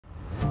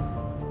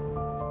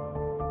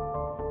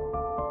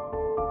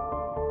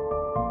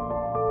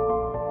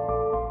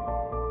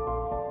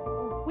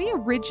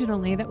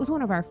originally, that was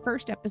one of our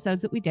first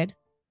episodes that we did.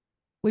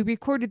 We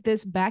recorded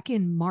this back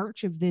in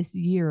March of this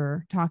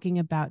year, talking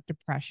about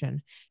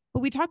depression, but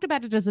we talked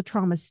about it as a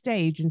trauma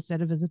stage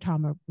instead of as a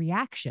trauma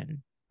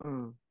reaction.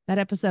 Mm. That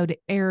episode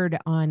aired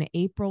on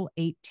April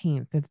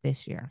 18th of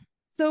this year.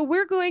 So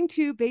we're going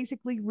to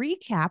basically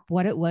recap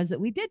what it was that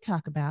we did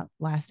talk about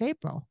last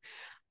April.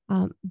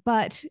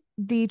 But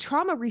the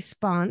trauma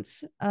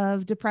response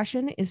of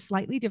depression is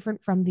slightly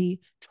different from the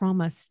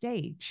trauma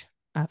stage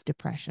of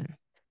depression.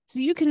 So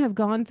you can have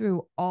gone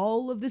through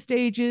all of the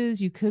stages,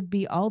 you could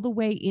be all the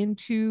way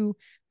into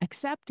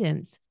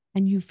acceptance,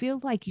 and you feel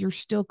like you're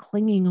still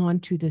clinging on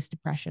to this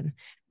depression.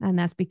 And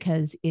that's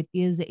because it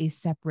is a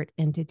separate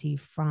entity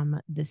from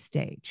the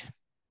stage.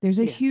 There's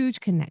a Yeah, huge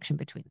connection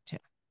between the two.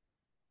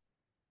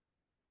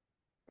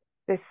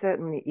 there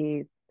certainly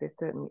is. There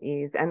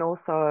certainly is. And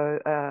also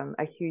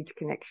a huge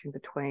connection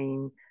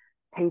between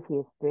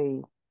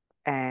PTSD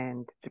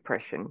and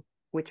depression,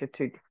 which are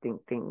two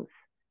distinct things,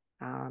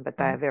 but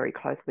they Right. are very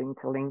closely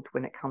interlinked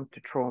when it comes to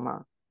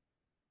trauma.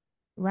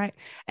 Right.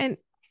 And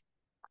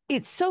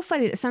it's so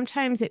funny that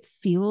sometimes it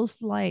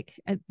feels like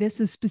this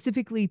is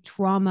specifically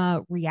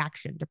trauma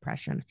reaction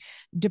depression.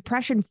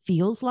 Depression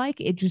feels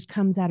like it just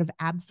comes out of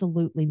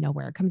absolutely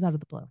nowhere. It comes out of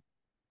the blue.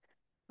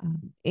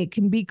 It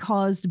can be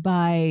caused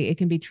by, it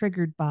can be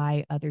triggered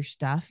by other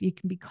stuff. It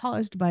can be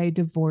caused by a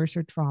divorce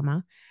or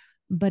trauma,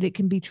 but it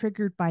can be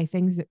triggered by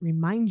things that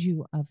remind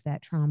you of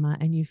that trauma.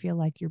 And you feel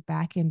like you're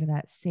back into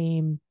that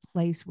same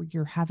place where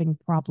you're having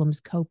problems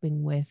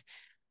coping with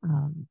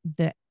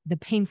the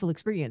painful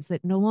experience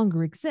that no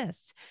longer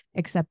exists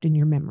except in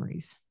your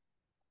memories.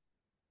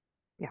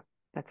 Yeah,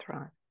 that's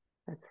right.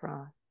 That's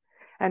right.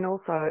 And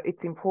also,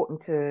 it's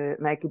important to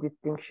make a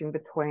distinction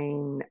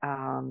between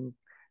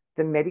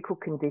the medical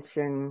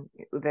condition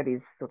that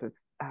is sort of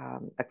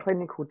a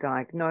clinical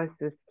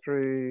diagnosis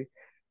through,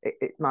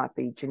 it might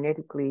be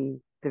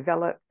genetically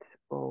developed,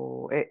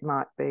 or it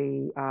might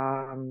be,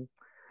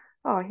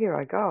 oh, here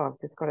I go, I've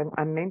just got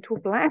a mental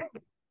blank.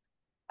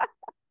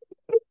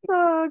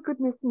 Oh,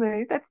 goodness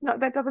me.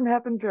 That doesn't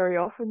happen very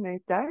often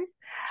these days.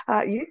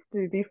 It used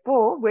to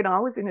before when I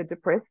was in a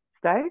depressed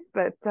state,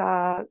 but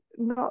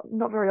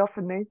not very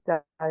often these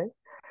days.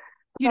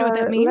 You know what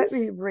that So let me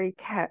means?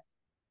 recap.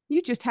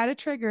 You just had a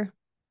trigger.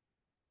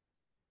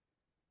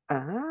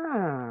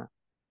 Ah,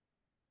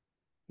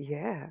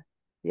 yeah, It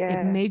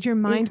yeah. made your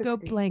mind go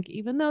Interesting. blank,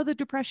 even though the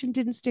depression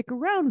didn't stick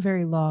around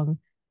very long.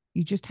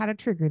 You just had a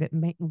trigger that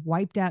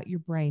wiped out your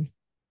brain.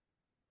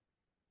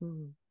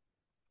 Hmm.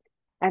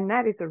 And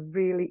that is a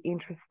really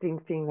interesting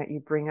thing that you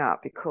bring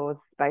up because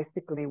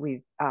basically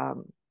with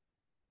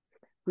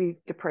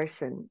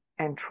depression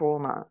and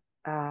trauma,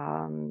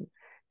 um,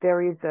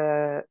 there is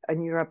a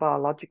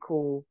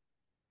neurobiological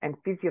and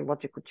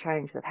physiological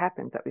change that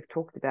happens that we've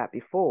talked about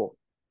before.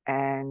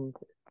 And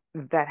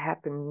that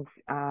happens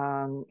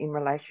in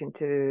relation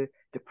to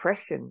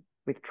depression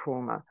with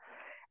trauma.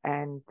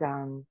 And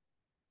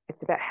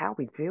it's about how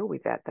we deal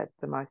with that. That's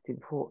the most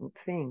important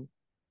thing.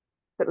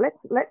 But let's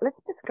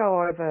just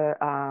go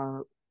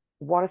over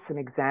what are some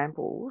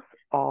examples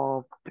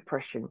of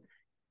depression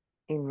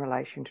in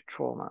relation to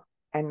trauma.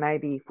 And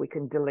maybe if we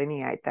can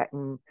delineate that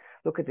and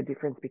look at the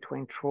difference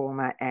between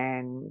trauma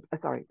and,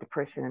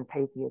 depression and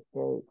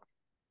PTSD.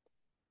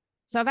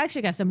 So I've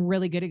actually got some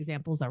really good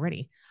examples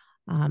already.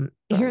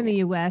 Here in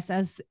the Brilliant.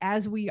 US,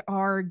 as we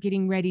are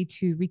getting ready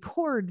to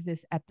record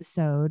this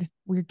episode,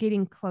 we're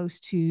getting close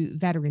to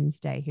Veterans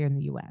Day here in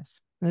the US.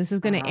 This is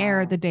going to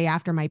air Ah, the day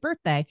after my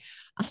birthday.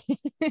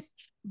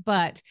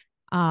 But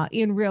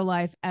in real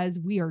life, as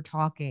we are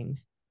talking,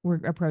 we're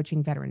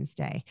approaching Veterans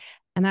Day.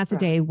 And that's a right.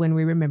 day when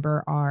we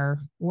remember our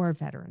war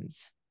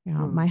veterans.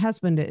 Hmm. My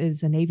husband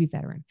is a Navy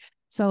veteran.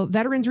 So,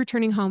 veterans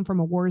returning home from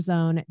a war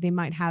zone, they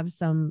might have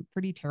some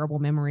pretty terrible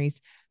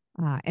memories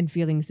and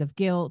feelings of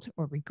guilt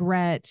or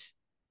regret.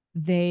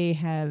 They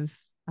have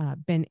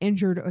been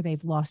injured or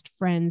they've lost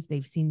friends.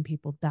 They've seen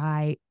people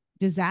die.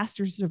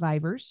 Disaster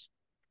survivors,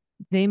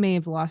 they may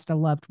have lost a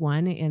loved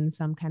one in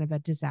some kind of a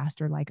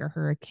disaster like a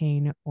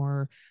hurricane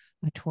or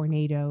a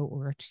tornado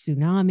or a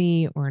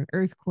tsunami or an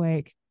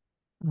earthquake.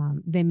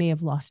 They may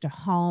have lost a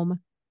home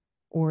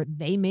or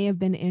they may have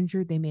been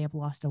injured. They may have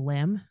lost a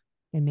limb.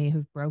 They may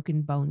have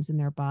broken bones in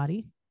their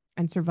body.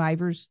 And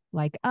survivors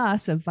like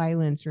us of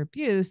violence or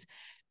abuse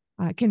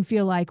can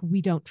feel like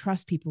we don't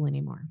trust people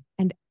anymore.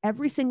 And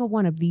every single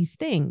one of these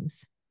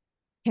things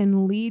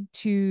can lead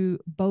to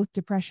both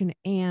depression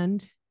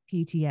and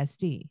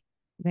PTSD.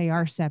 They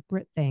are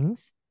separate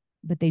things,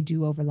 but they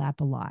do overlap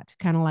a lot,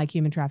 kind of like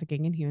human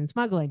trafficking and human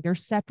smuggling. They're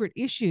separate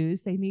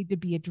issues. They need to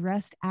be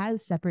addressed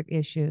as separate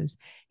issues,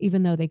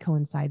 even though they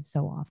coincide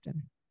so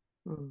often.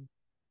 Hmm.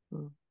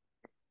 Hmm.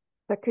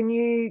 So can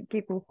you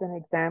give me some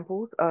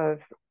examples of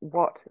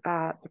what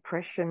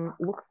depression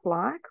looks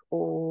like?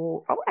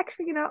 Or, oh,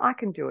 actually, I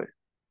can do it.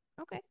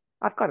 Okay,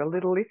 I've got a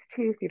little list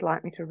here if you'd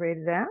like me to read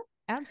it out.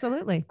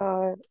 absolutely.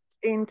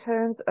 In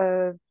terms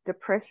of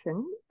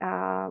depression,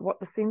 what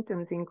the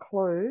symptoms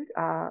include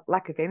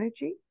lack of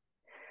energy,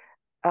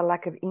 a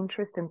lack of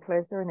interest and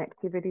pleasure in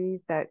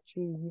activities that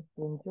she used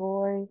to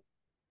enjoy,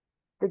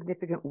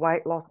 significant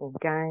weight loss or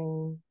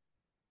gain,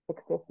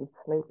 excessive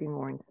sleeping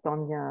or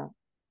insomnia,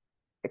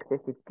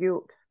 excessive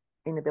guilt,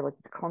 inability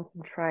to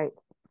concentrate,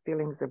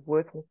 feelings of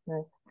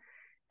worthlessness,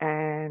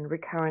 and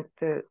recurrent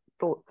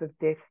thoughts of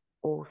death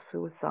or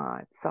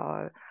suicide.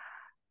 So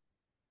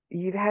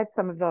you've had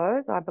some of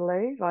those, I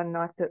believe, and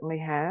I certainly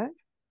have.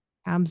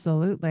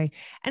 Absolutely.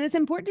 And it's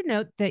important to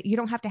note that you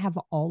don't have to have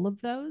all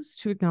of those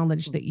to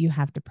acknowledge that you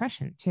have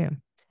depression too.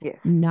 Yes.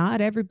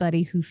 Not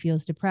everybody who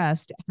feels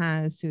depressed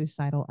has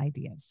suicidal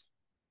ideas.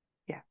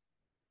 Yeah.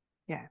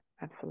 Yeah,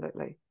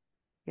 absolutely.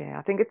 Yeah,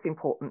 I think it's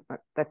important.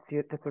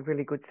 That's a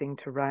really good thing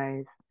to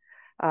raise.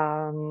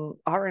 I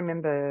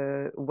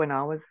remember when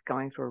I was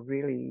going through a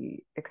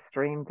really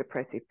extreme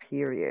depressive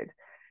period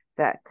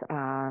that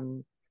I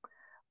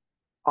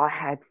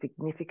had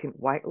significant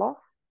weight loss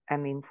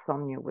and the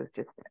insomnia was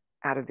just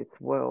out of this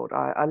world.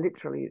 I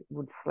literally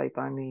would sleep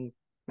only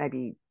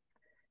maybe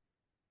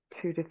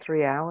 2 to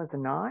 3 hours a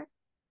night.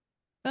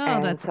 Oh,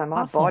 And that's so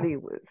my awful. body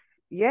was,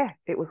 yeah,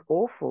 it was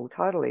awful,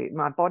 totally.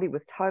 My body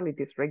was totally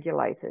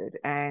dysregulated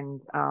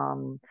and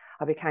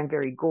I became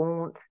very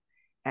gaunt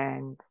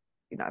and,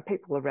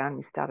 people around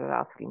me started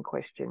asking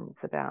questions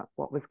about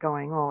what was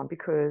going on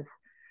because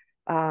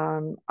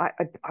I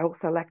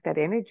also lacked that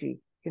energy.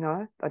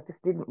 I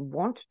just didn't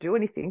want to do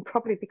anything,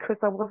 probably because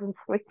I wasn't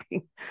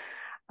sleeping.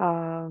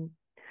 Um,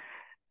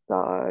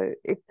 so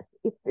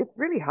it's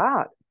really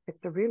hard.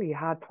 It's a really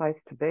hard place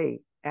to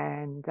be,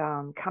 and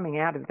coming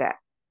out of that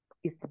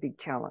is the big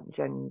challenge.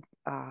 And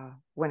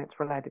when it's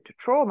related to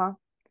trauma,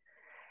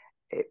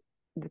 it,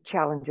 the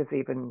challenge is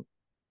even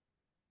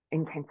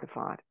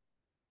intensified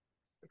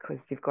because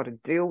you've got to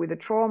deal with the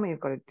trauma, you've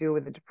got to deal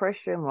with the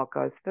depression, what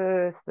goes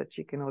first, the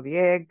chicken or the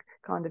egg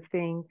kind of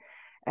thing,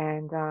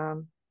 and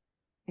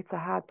it's a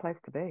hard place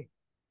to be.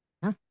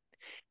 Yeah.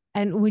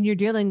 And when you're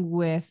dealing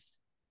with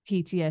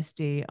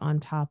PTSD on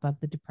top of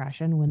the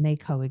depression, when they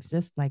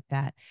coexist like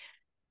that,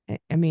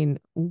 I mean,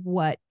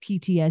 what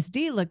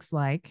PTSD looks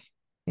like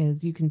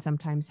is you can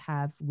sometimes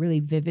have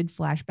really vivid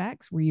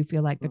flashbacks where you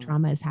feel like the Mm.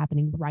 trauma is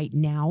happening right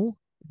now,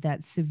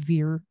 that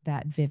severe,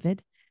 that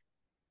vivid.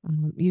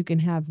 You can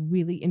have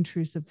really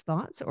intrusive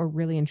thoughts or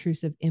really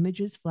intrusive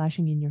images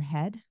flashing in your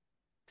head.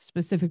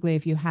 Specifically,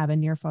 if you have a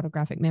near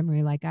photographic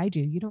memory like I do,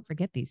 you don't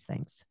forget these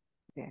things.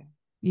 Yeah,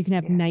 You can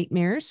have yeah,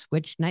 nightmares,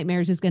 which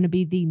nightmares is going to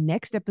be the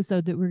next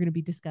episode that we're going to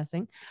be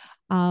discussing.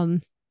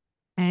 Um,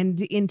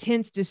 and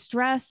intense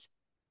distress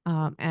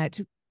at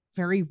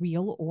very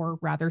real or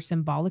rather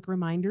symbolic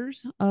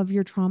reminders of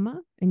your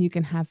trauma. And you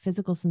can have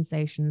physical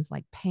sensations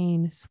like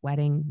pain,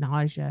 sweating,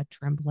 nausea,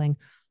 trembling,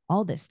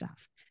 all this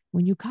stuff.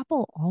 When you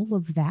couple all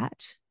of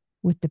that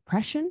with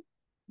depression,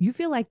 you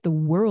feel like the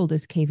world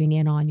is caving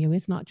in on you.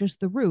 It's not just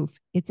the roof,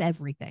 it's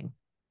everything.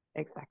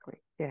 exactly.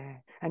 Yeah,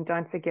 and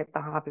don't forget the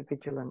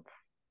hypervigilance.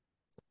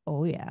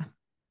 Oh, yeah.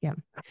 Yeah.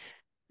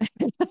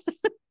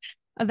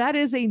 That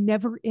is a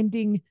never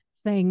ending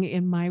thing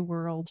in my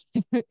world.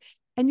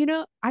 And,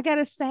 I got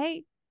to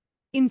say,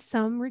 in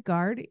some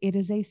regard, it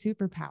is a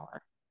superpower.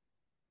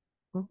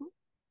 Mm-hmm.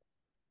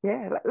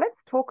 Yeah, let's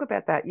talk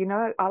about that.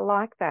 I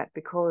like that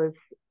because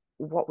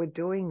what we're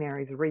doing there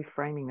is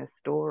reframing a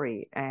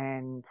story.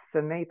 And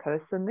for me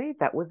personally,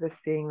 that was a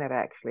thing that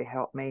actually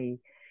helped me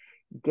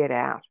get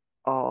out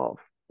of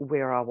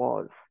where I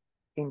was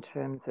in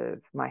terms of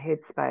my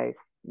headspace,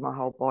 my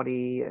whole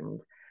body,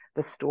 and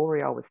the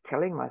story I was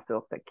telling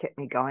myself that kept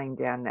me going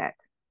down that,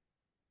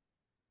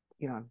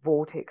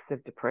 vortex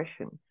of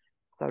depression.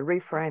 So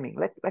reframing.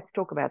 Let's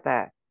talk about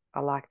that. I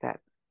like that.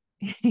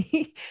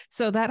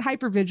 So that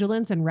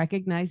hypervigilance and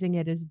recognizing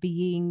it as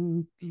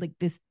being like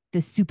this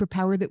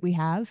superpower that we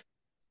have,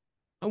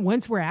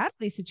 once we're out of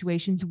these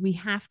situations, we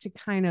have to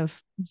kind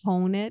of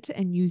hone it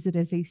and use it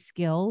as a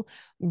skill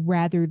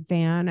rather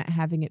than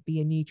having it be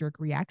a knee-jerk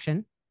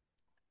reaction.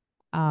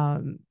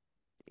 Um,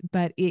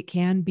 but it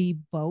can be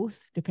both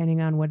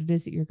depending on what it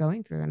is that you're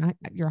going through. And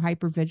your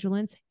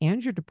hypervigilance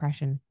and your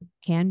depression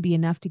can be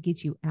enough to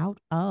get you out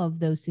of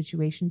those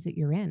situations that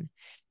you're in.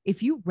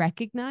 If you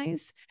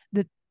recognize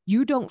that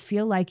you don't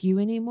feel like you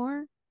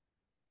anymore,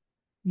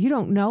 you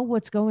don't know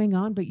what's going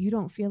on, but you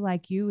don't feel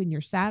like you, and you're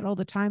sad all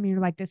the time, and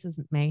you're like, this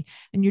isn't me,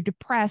 and you're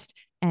depressed,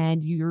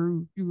 and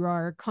you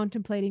are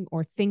contemplating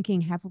or thinking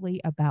heavily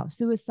about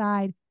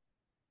suicide.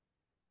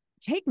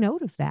 Take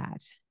note of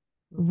that.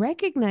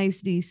 Recognize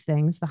these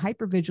things, the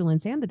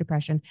hypervigilance and the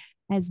depression,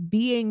 as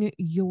being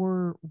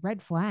your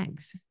red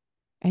flags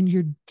and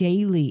your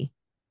daily,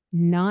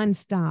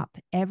 nonstop,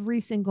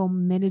 every single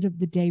minute of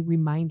the day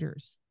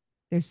reminders.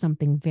 There's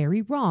something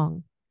very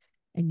wrong,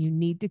 and you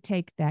need to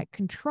take that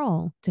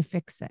control to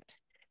fix it.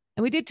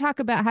 And we did talk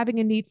about having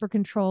a need for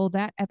control.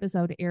 That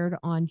episode aired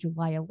on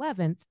July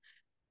 11th.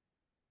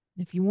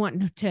 If you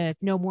want to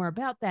know more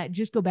about that,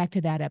 just go back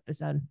to that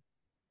episode.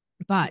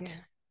 But Yeah.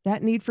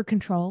 that need for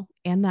control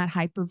and that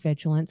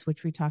hypervigilance,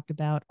 which we talked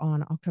about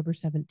on October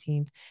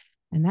 17th,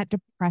 and that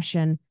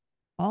depression,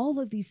 all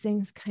of these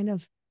things kind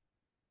of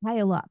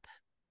pile up.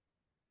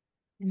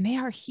 And they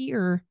are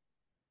here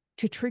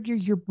to trigger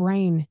your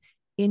brain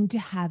into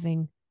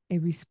having a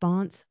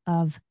response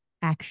of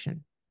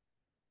action.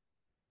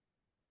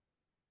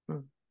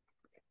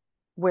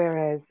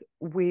 Whereas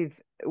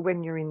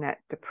when you're in that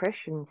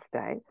depression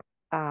state,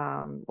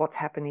 what's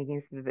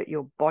happening is that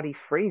your body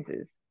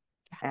freezes.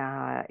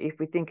 If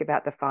we think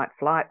about the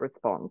fight-flight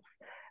response,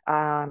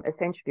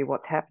 essentially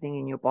what's happening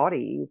in your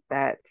body is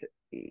that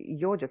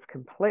you're just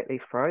completely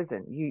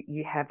frozen.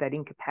 You have that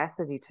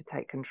incapacity to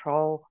take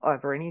control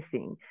over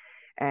anything,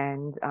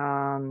 and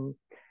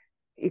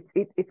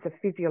it's a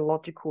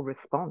physiological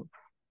response.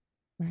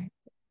 Right.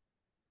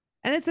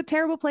 And it's a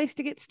terrible place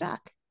to get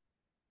stuck.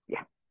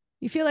 Yeah.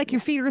 You feel like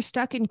your feet are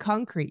stuck in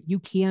concrete. You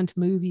can't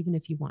move even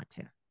if you want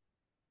to.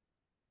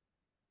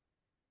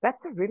 That's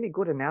a really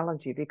good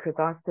analogy, because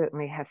I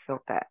certainly have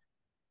felt that.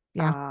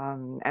 Yeah.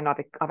 And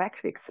I've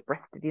actually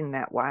expressed it in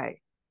that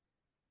way.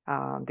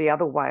 The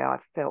other way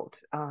I've felt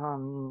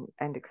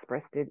and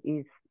expressed it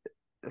is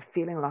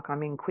feeling like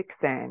I'm in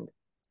quicksand,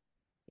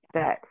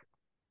 that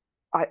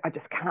I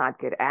just can't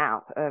get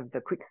out of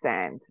the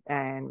quicksand,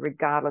 and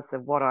regardless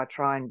of what I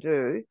try and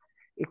do,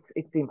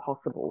 it's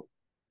impossible.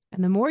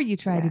 And the more you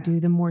try to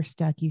do, the more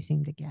stuck you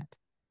seem to get.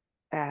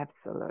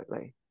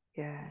 Absolutely.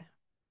 Yeah.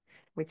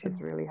 Which is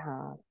really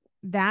hard.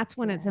 That's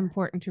when it's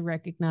important to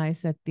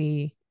recognize that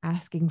the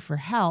asking for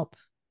help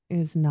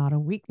is not a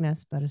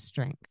weakness, but a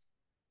strength.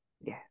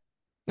 Yeah.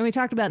 And we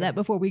talked about that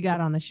before we got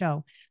on the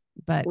show,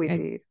 but we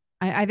did.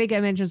 I think I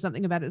mentioned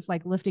something about it's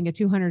like lifting a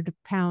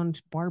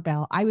 200-pound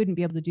barbell. I wouldn't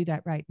be able to do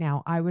that right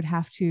now. I would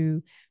have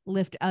to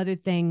lift other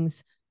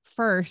things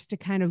first to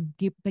kind of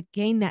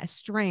gain that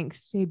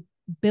strength to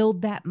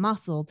build that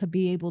muscle to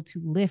be able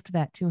to lift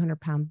that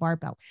 200-pound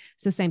barbell.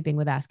 It's the same thing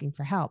with asking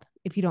for help.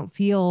 If you don't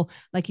feel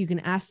like you can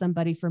ask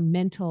somebody for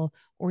mental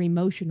or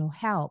emotional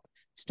help,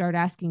 start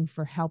asking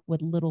for help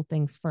with little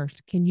things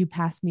first. Can you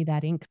pass me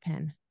that ink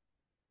pen?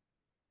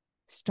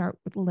 Start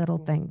with little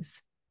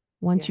things.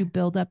 Once you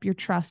build up your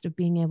trust of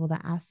being able to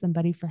ask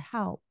somebody for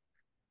help,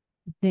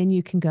 then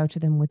you can go to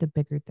them with the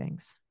bigger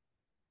things.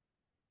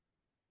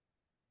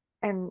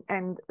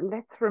 And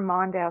let's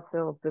remind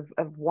ourselves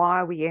of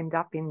why we end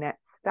up in that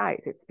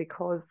state. It's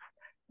because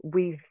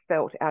we've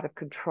felt out of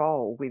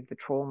control with the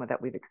trauma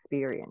that we've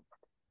experienced,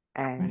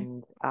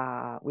 and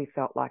we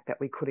felt like that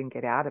we couldn't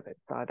get out of it.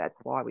 So that's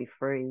why we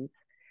freeze.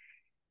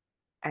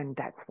 And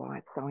that's why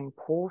it's so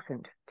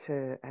important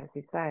to, as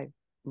you say,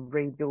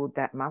 rebuild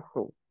that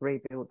muscle,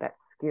 rebuild that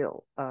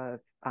skill of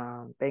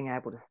being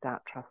able to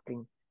start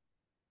trusting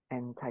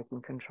and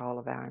taking control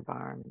of our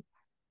environment.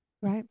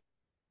 Right.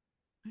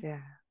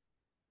 Yeah.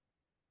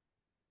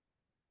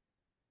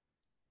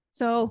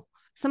 So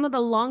some of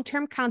the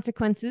long-term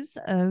consequences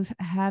of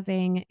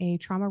having a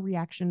trauma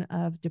reaction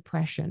of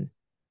depression.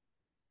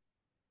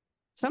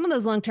 Some of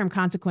those long-term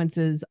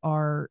consequences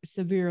are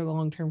severe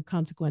long-term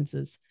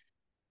consequences,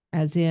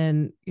 as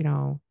in,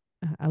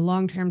 a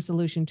long-term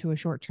solution to a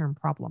short-term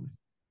problem.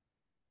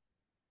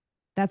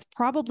 That's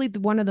probably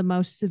one of the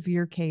most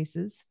severe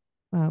cases,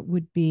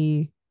 would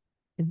be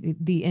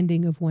the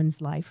ending of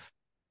one's life.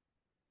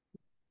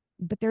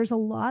 But there's a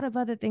lot of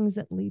other things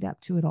that lead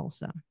up to it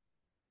also.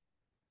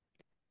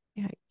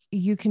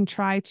 You can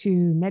try to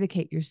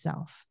medicate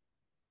yourself.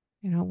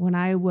 When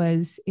I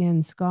was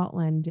in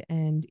Scotland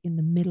and in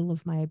the middle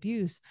of my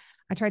abuse,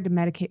 I tried to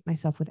medicate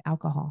myself with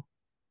alcohol.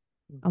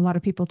 A lot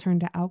of people turn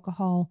to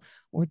alcohol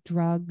or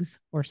drugs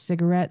or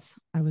cigarettes.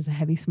 I was a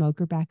heavy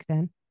smoker back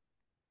then.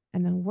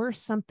 And the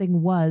worse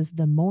something was,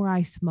 the more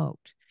I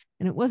smoked.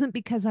 And it wasn't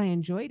because I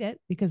enjoyed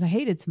it, because I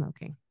hated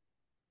smoking.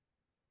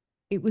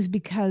 It was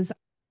because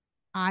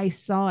I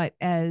saw it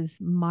as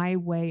my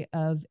way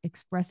of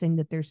expressing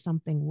that there's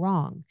something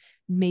wrong.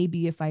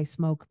 Maybe if I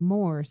smoke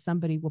more,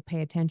 somebody will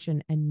pay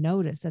attention and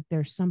notice that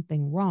there's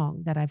something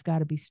wrong, that I've got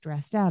to be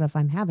stressed out if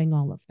I'm having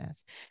all of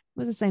this. It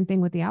was the same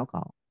thing with the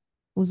alcohol.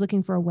 I was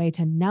looking for a way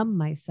to numb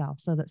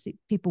myself so that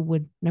people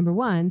would, number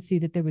one, see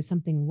that there was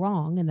something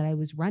wrong and that I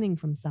was running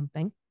from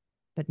something,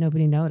 but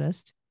nobody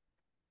noticed.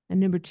 And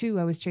number two,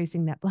 I was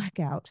chasing that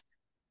blackout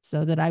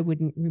so that I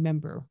wouldn't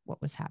remember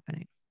what was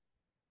happening.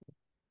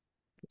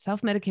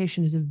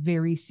 Self-medication is a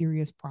very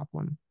serious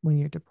problem when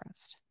you're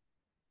depressed.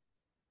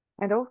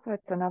 And also,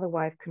 it's another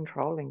way of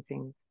controlling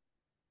things.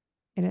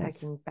 It is.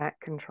 Taking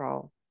back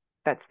control.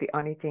 That's the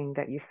only thing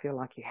that you feel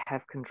like you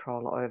have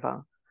control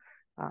over.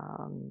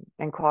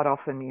 And quite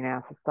often in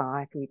our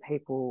society,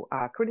 people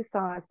are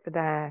criticised for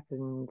that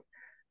and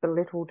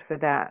belittled for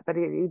that. But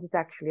it is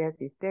actually, as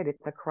you said,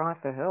 it's a cry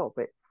for help.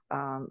 It's,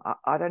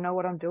 I don't know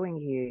what I'm doing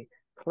here.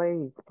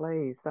 Please,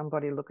 please,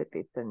 somebody look at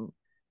this and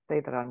see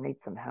that I need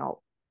some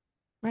help.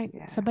 Right.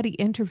 Yeah. Somebody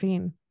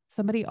intervene.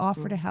 Somebody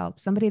offer to help.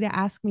 Somebody to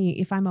ask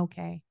me if I'm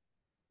okay.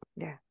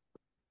 Yeah.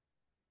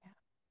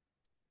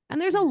 And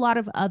there's a lot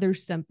of other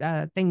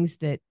things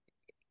that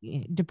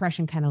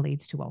depression kind of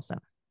leads to also.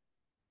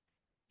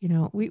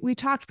 We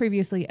talked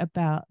previously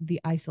about the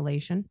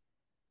isolation,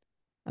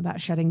 about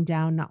shutting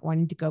down, not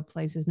wanting to go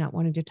places, not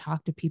wanting to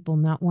talk to people,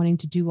 not wanting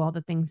to do all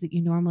the things that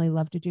you normally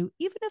love to do,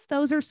 even if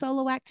those are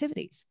solo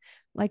activities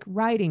like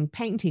writing,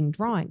 painting,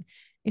 drawing.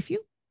 If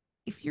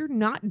if you're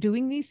not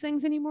doing these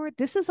things anymore,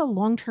 this is a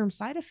long-term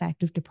side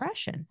effect of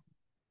depression.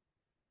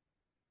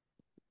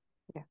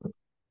 Yeah,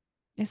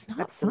 It's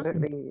not fun.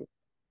 absolutely.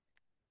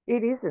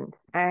 It isn't.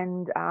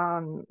 And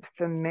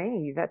for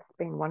me, that's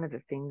been one of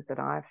the things that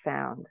I've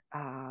found.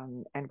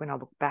 And when I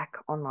look back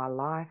on my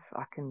life,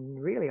 I can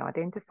really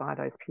identify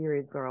those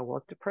periods where I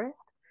was depressed.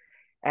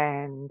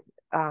 And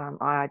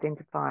I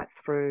identify it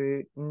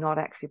through not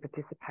actually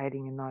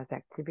participating in those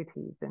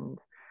activities. And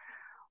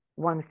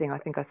one thing I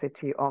think I said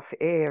to you off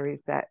air is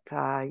that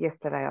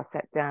yesterday I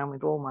sat down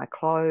with all my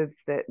clothes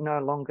that no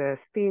longer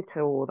fit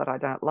or that I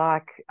don't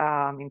like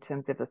in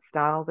terms of the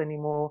styles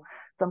anymore.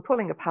 So I'm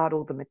pulling apart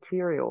all the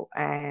material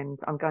and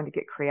I'm going to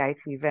get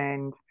creative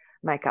and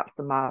make up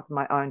some of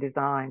my own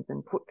designs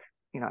and put,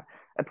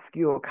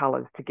 obscure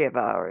colors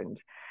together. And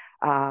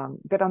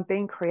but I'm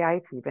being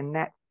creative, and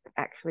that's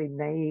actually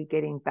me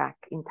getting back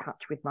in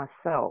touch with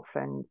myself.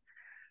 And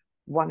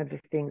one of the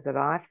things that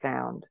I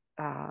found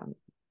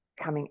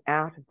coming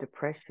out of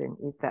depression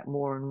is that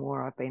more and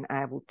more I've been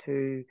able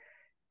to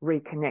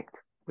reconnect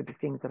with the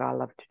things that I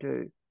love to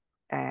do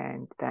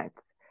and that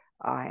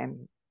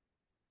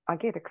I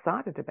get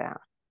excited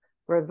about.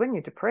 Whereas when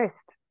you're depressed,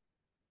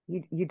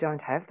 you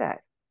don't have that.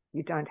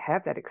 You don't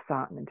have that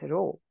excitement at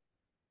all.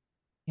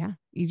 Yeah.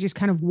 You're just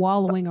kind of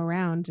wallowing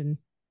around. And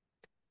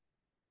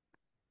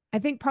I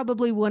think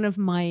probably one of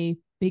my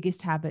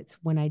biggest habits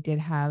when I did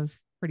have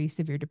pretty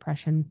severe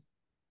depression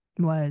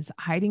was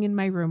hiding in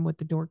my room with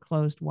the door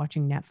closed,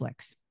 watching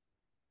Netflix.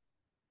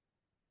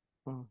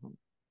 Mm-hmm.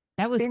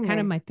 That was Been kind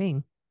of there. my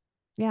thing.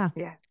 Yeah.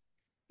 Yeah.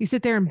 You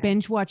sit there and Yeah.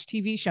 binge watch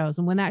TV shows.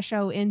 And when that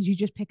show ends, you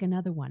just pick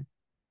another one.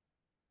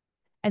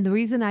 And the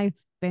reason I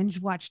binge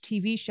watched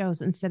TV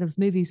shows instead of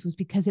movies was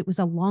because it was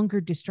a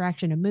longer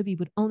distraction. A movie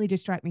would only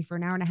distract me for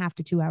an hour and a half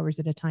to 2 hours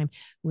at a time.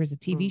 Whereas a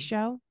TV Mm.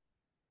 show,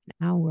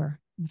 an hour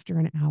after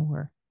an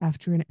hour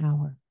after an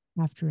hour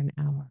after an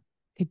hour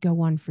could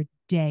go on for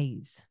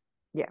days.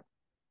 Yeah.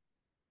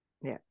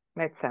 Yeah.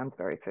 That sounds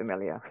very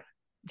familiar.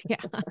 Yeah.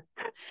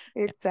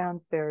 It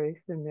sounds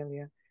very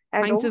familiar.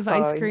 And Pints of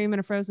ice also, cream and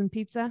a frozen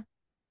pizza.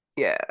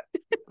 yeah,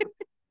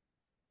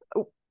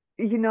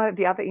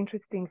 the other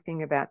interesting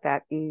thing about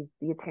that is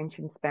the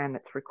attention span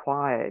that's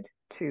required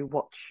to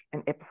watch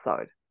an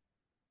episode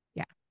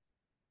Yeah.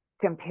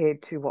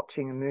 compared to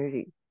watching a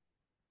movie.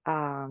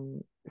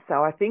 Um,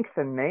 so I think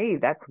for me,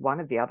 that's one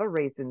of the other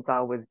reasons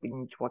I was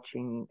binge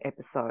watching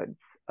episodes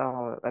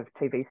of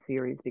TV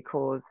series,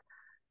 because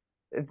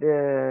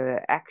the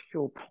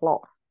actual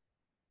plot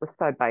was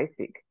so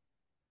basic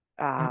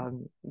Yeah.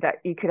 that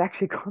you could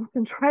actually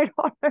concentrate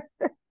on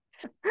it.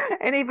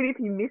 And even if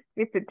you missed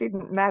it, it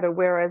didn't matter.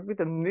 Whereas with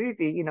a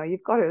movie,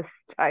 you've got to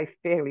stay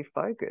fairly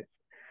focused.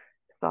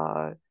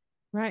 So,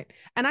 Right.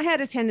 And I had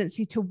a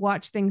tendency to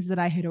watch things that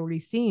I had already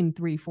seen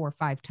three, four,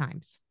 five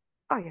times.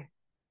 oh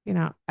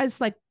yeah,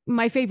 It's like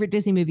my favorite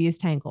Disney movie is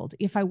Tangled.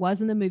 If I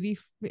was in the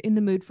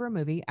mood for a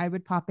movie, I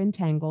would pop in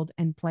Tangled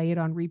and play it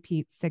on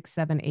repeat 6,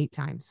 7, 8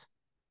 times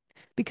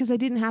because I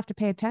didn't have to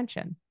pay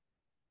attention.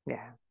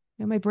 yeah,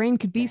 My brain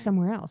could be yeah,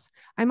 somewhere else.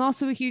 I'm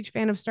also a huge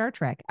fan of Star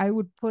Trek. I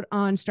would put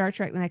on Star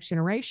Trek The Next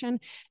Generation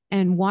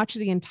and watch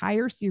the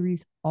entire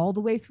series all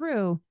the way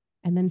through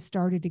and then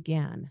start it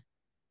again.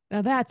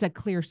 Now that's a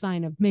clear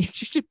sign of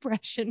major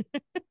depression.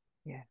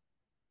 yeah,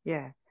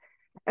 yeah.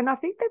 And I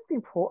think that's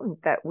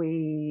important that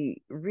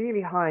we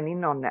really hone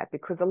in on that,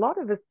 because a lot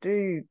of us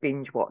do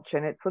binge watch,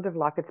 and it's sort of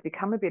like it's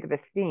become a bit of a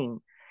thing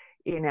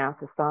in our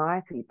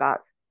society.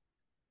 But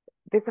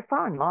there's a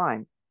fine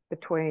line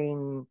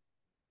between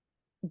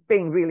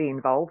being really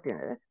involved in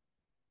it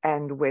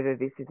and whether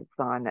this is a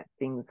sign that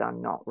things are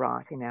not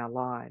right in our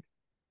lives,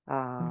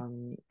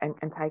 and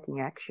taking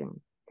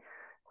action.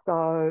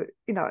 So,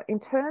 in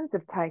terms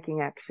of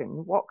taking action,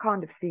 what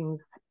kind of things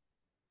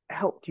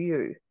helped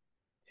you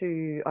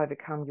to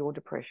overcome your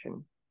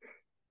depression?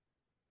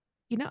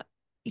 you know,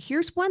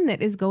 Here's one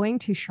that is going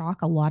to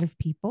shock a lot of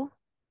people.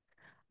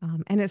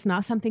 And it's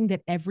not something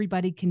that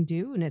everybody can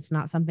do. And it's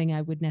not something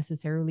I would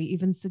necessarily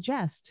even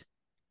suggest.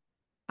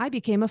 I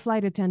became a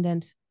flight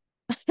attendant.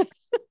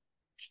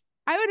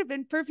 I would have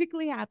been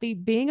perfectly happy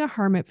being a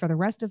hermit for the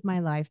rest of my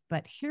life.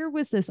 But here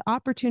was this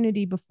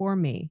opportunity before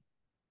me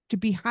to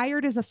be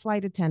hired as a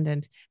flight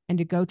attendant and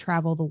to go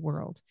travel the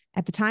world.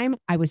 At the time,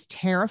 I was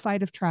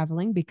terrified of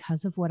traveling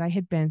because of what I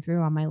had been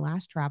through on my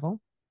last travel.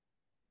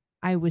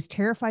 I was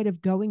terrified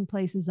of going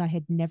places I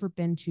had never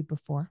been to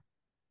before.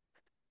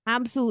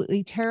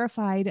 Absolutely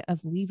terrified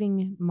of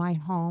leaving my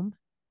home.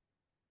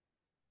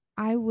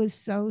 I was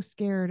so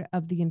scared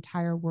of the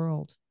entire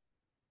world.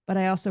 But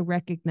I also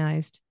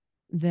recognized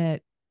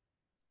that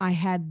I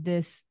had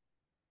this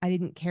I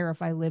didn't care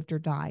if I lived or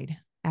died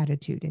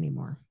attitude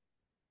anymore.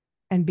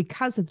 And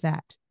because of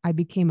that, I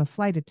became a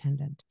flight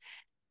attendant.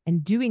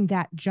 And doing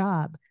that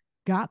job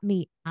got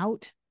me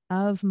out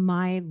of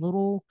my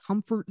little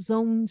comfort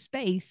zone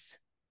space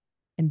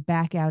and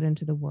back out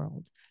into the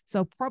world.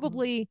 So,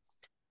 probably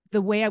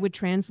the way I would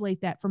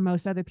translate that for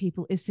most other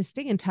people is to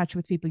stay in touch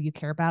with people you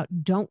care about.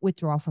 Don't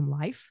withdraw from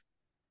life.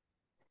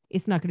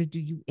 It's not going to do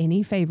you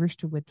any favors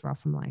to withdraw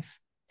from life.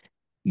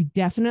 You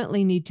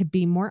definitely need to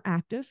be more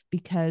active,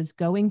 because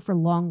going for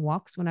long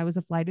walks when I was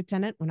a flight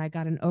attendant, when I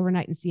got an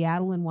overnight in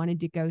Seattle and wanted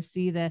to go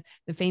see the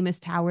famous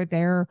tower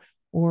there,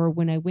 or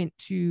when I went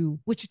to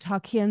Wichita,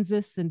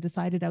 Kansas and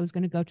decided I was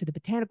going to go to the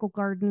botanical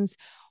gardens,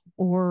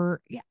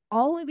 or yeah,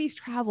 all of these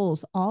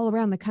travels all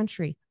around the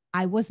country,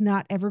 I was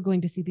not ever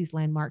going to see these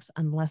landmarks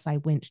unless I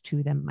went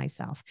to them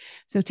myself.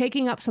 So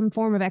taking up some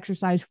form of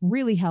exercise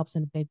really helps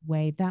in a big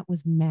way. That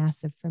was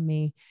massive for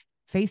me.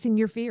 Facing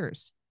your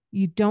fears.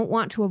 You don't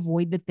want to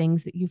avoid the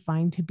things that you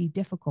find to be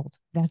difficult.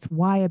 That's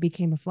why I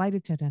became a flight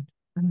attendant.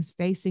 I was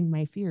facing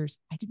my fears.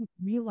 I didn't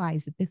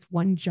realize that this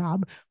one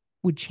job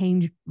would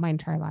change my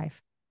entire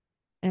life.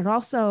 And it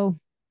also,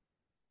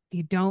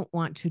 you don't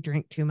want to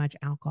drink too much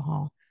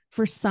alcohol.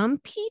 For some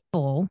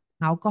people,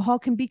 alcohol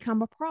can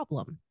become a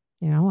problem.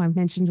 You know, I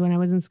mentioned when I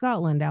was in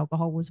Scotland,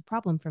 alcohol was a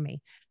problem for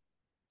me.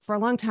 For a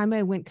long time,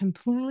 I went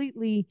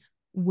completely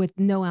with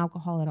no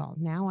alcohol at all.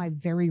 Now I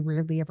very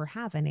rarely ever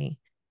have any.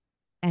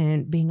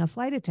 And being a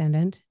flight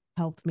attendant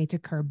helped me to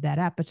curb that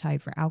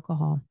appetite for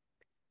alcohol.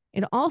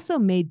 It also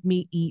made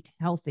me eat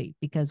healthy,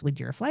 because when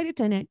you're a flight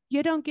attendant,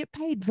 you don't get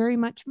paid very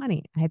much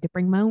money. I had to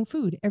bring my own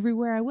food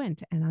everywhere I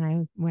went.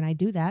 And when I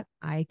do that,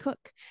 I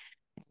cook.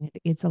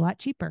 It's a lot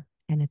cheaper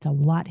and it's a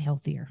lot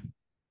healthier.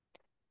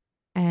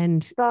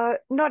 And So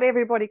not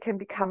everybody can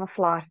become a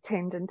flight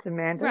attendant,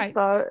 Amanda. right.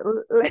 So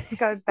let's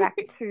go back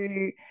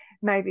to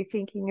maybe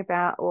thinking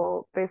about,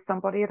 well, there's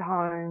somebody at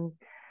home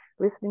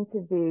listening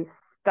to this.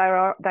 They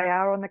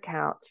are on the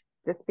couch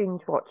just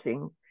binge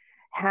watching.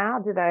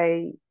 How do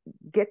they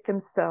get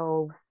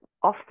themselves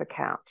off the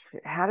couch?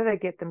 How do they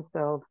get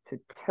themselves to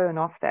turn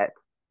off that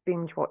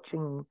binge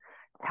watching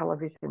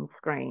television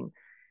screen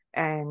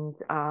and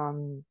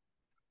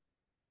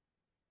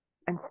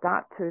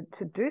start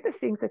to do the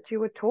things that you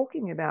were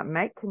talking about,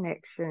 make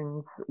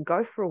connections,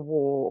 go for a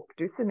walk,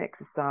 do some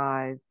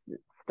exercise,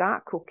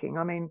 start cooking?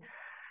 I mean,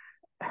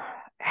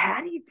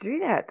 how do you do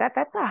that?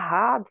 That's a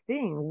hard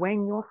thing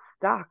when you're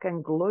stuck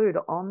and glued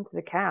onto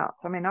the couch.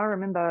 I mean, I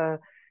remember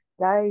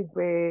days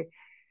where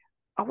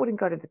I wouldn't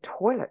go to the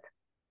toilet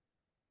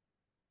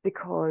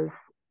because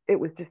it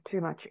was just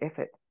too much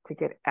effort to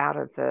get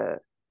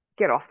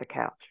off the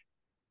couch.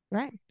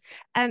 Right.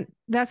 And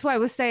that's why I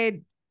was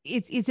saying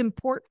it's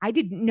important. I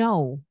didn't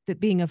know that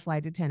being a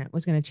flight attendant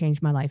was going to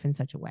change my life in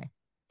such a way.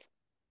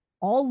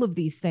 All of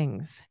these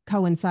things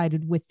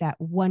coincided with that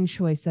one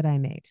choice that I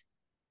made.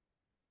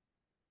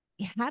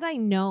 Had I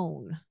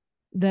known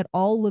that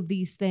all of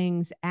these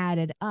things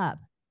added up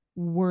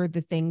were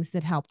the things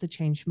that helped to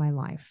change my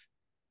life,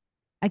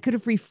 I could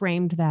have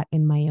reframed that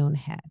in my own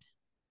head.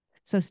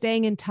 So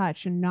staying in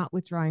touch and not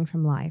withdrawing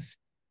from life,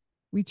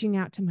 reaching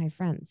out to my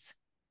friends,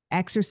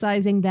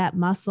 exercising that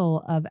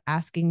muscle of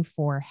asking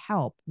for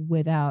help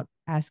without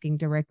asking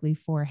directly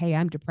for, hey,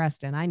 I'm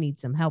depressed and I need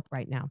some help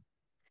right now.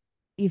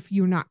 If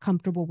you're not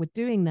comfortable with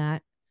doing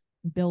that,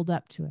 build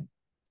up to it.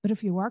 But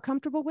if you are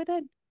comfortable with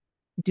it,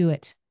 do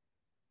it.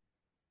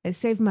 It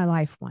saved my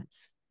life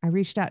once. I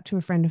reached out to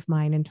a friend of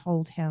mine and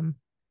told him,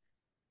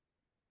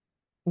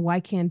 why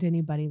can't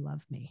anybody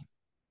love me?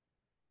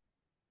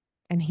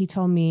 And he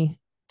told me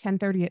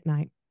 10:30 at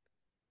night,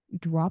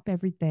 drop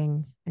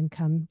everything and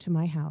come to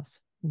my house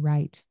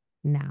right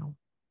now.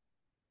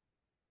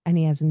 And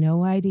he has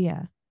no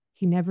idea.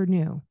 He never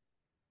knew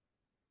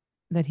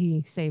that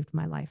he saved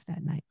my life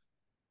that night.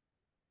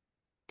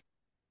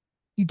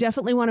 You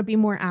definitely want to be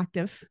more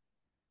active.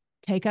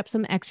 Take up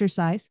some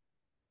exercise.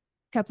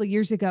 A couple of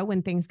years ago,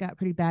 when things got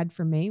pretty bad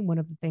for me, one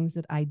of the things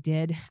that I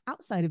did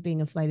outside of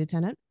being a flight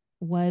attendant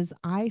was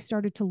I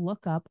started to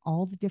look up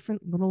all the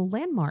different little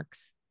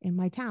landmarks in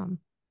my town.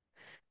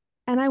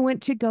 And I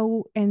went to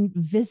go and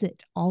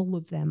visit all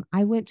of them.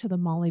 I went to the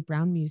Molly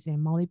Brown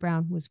Museum. Molly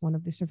Brown was one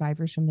of the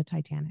survivors from the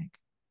Titanic.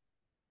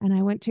 And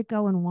I went to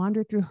go and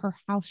wander through her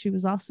house. She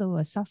was also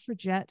a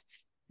suffragette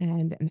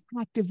and an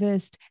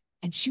activist.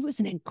 And she was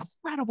an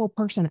incredible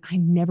person. I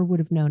never would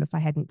have known if I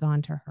hadn't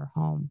gone to her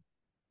home.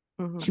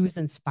 Mm-hmm. She was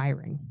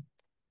inspiring.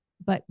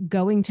 But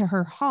going to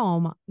her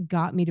home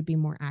got me to be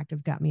more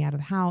active, got me out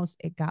of the house.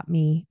 It got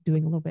me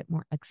doing a little bit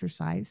more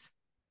exercise.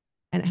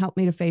 And it helped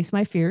me to face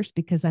my fears,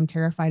 because I'm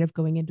terrified of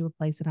going into a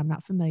place that I'm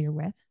not familiar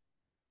with.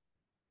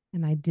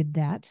 And I did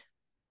that.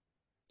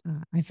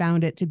 I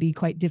found it to be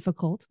quite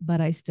difficult, but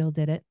I still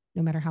did it,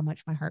 no matter how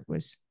much my heart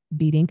was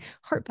beating.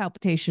 Heart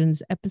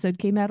palpitations episode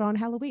came out on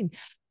Halloween.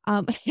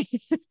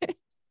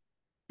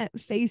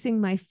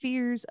 Facing my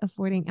fears,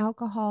 avoiding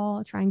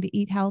alcohol, trying to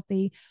eat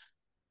healthy.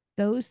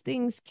 Those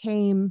things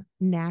came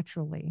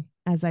naturally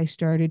as I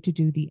started to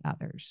do the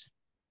others.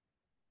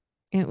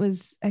 It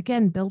was,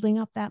 again, building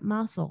up that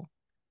muscle,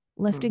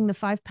 lifting the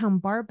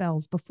 5-pound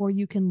barbells before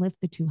you can lift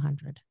the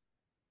 200.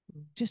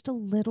 Just a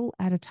little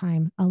at a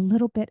time, a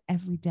little bit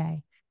every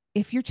day.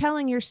 If you're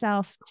telling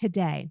yourself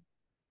today,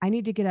 I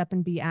need to get up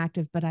and be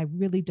active, but I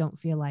really don't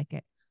feel like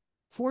it,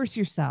 force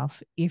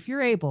yourself, if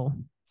you're able,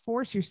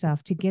 force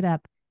yourself to get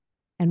up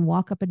and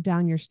walk up and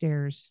down your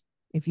stairs,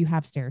 if you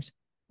have stairs,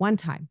 one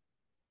time,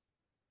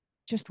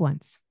 just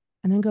once,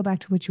 and then go back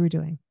to what you were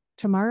doing.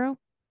 Tomorrow,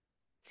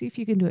 see if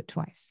you can do it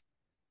twice.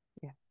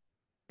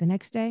 the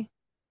next day,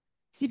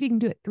 see if you can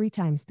do it 3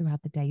 times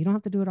throughout the day. You don't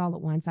have to do it all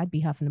at once. I'd be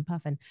huffing and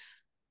puffing.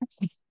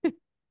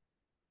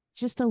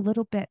 Just a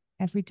little bit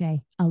every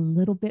day, a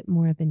little bit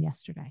more than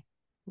yesterday.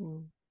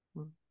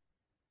 Mm-hmm.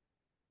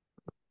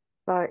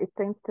 So it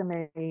seems to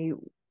me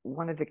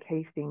one of the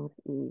key things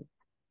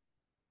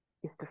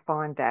is to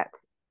find that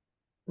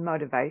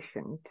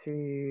motivation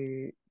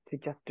to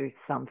just do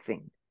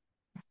something,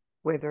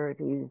 whether it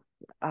is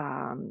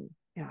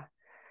you know,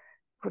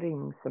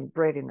 putting some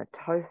bread in the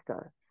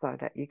toaster so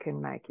that you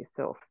can make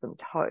yourself some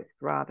toast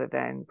rather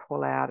than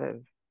pull out of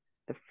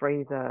the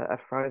freezer a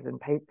frozen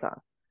pizza.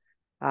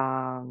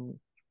 Um,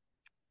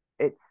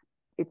 it's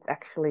it's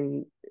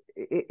actually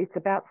it's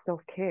about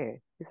self-care,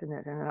 isn't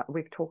it? And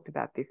we've talked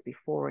about this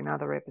before in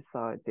other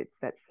episodes. It's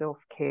that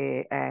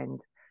self-care and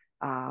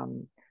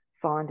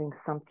finding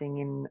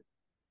something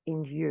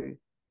in you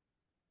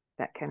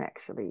that can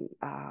actually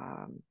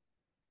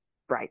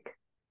break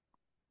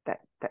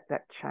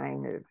that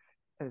chain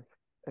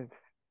of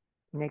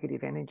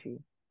negative energy.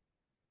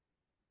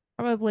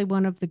 Probably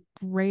one of the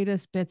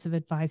greatest bits of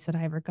advice that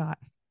I ever got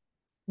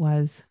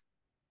was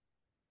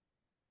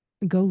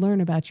go learn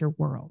about your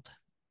world.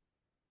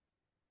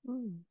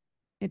 Mm.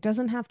 It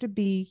doesn't have to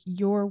be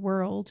your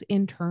world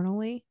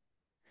internally.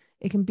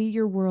 It can be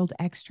your world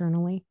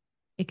externally.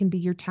 It can be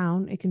your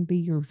town. It can be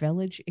your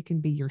village. It can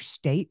be your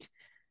state.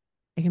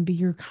 It can be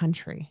your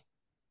country.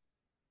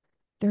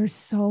 There's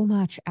so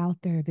much out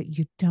there that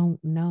you don't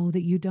know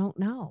that you don't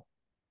know.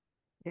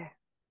 Yeah,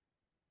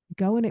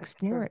 Go and that's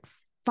explore true. it.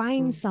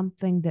 Find Mm.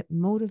 something that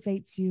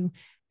motivates you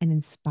and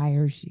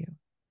inspires you.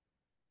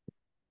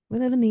 We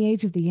live in the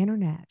age of the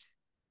internet.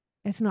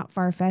 It's not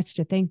far fetched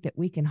to think that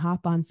we can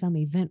hop on some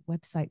event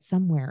website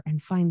somewhere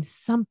and find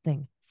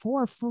something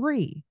for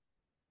free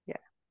Yeah,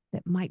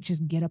 that might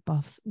just get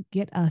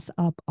us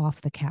up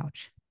off the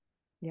couch.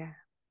 yeah.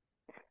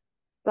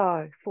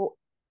 So, for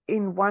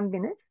in 1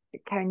 minute,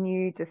 can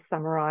you just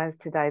summarize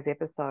today's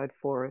episode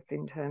for us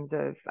in terms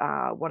of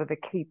what are the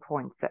key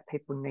points that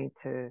people need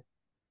to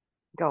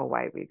go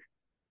away with?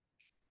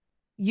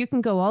 You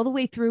can go all the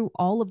way through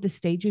all of the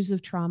stages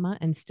of trauma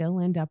and still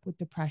end up with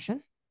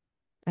depression,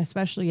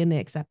 especially in the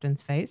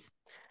acceptance phase.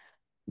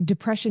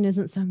 Depression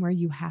isn't somewhere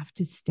you have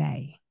to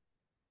stay.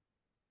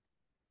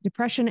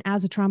 Depression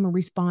as a trauma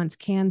response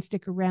can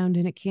stick around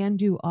and it can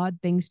do odd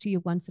things to you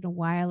once in a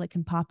while. It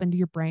can pop into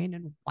your brain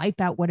and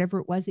wipe out whatever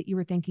it was that you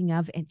were thinking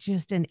of in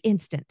just an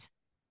instant.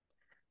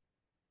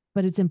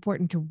 But it's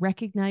important to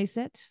recognize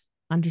it,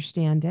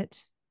 understand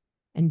it,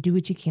 and do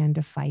what you can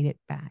to fight it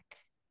back.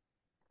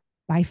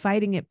 By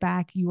fighting it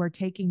back, you are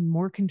taking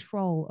more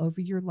control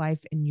over your life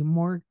and you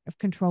more of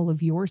control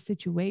of your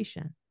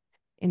situation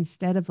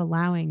instead of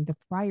allowing the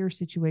prior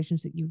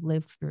situations that you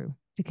lived through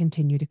to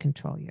continue to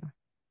control you.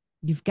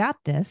 You've got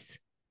this,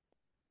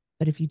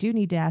 but if you do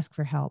need to ask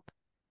for help,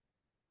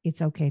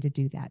 it's okay to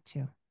do that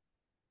too.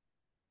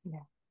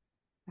 Yeah,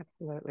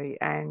 absolutely.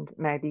 And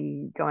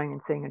maybe going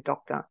and seeing a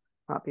doctor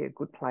might be a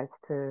good place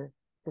to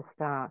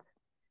start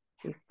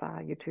if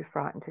you're too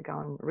frightened to go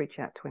and reach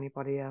out to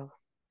anybody else.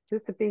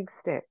 It's a big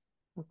step.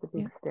 It's a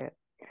big Yeah. step.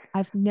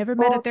 I've never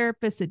met a Well,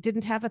 therapist that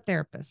didn't have a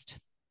therapist.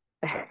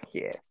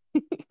 yeah,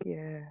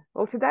 yeah.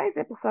 Well, today's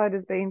episode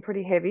has been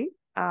pretty heavy,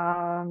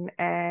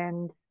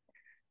 and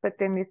but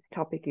then this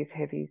topic is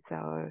heavy,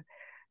 so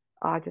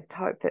I just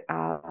hope that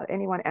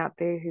anyone out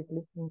there who's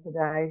listening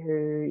today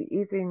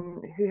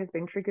who has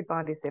been triggered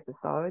by this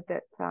episode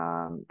that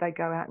they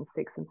go out and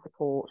seek some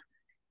support.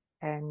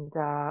 And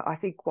I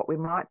think what we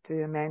might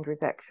do, Amanda,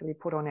 is actually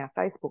put on our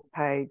Facebook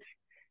page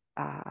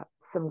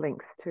some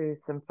links to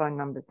some phone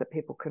numbers that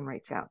people can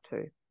reach out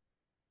to.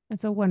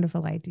 That's a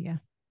wonderful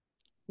idea.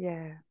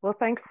 Yeah. Well,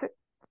 thanks.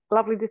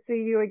 Lovely to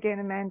see you again,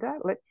 Amanda.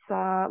 Let's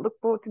look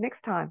forward to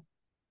next time.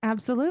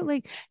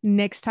 Absolutely.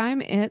 Next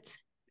time it's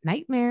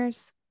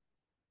nightmares.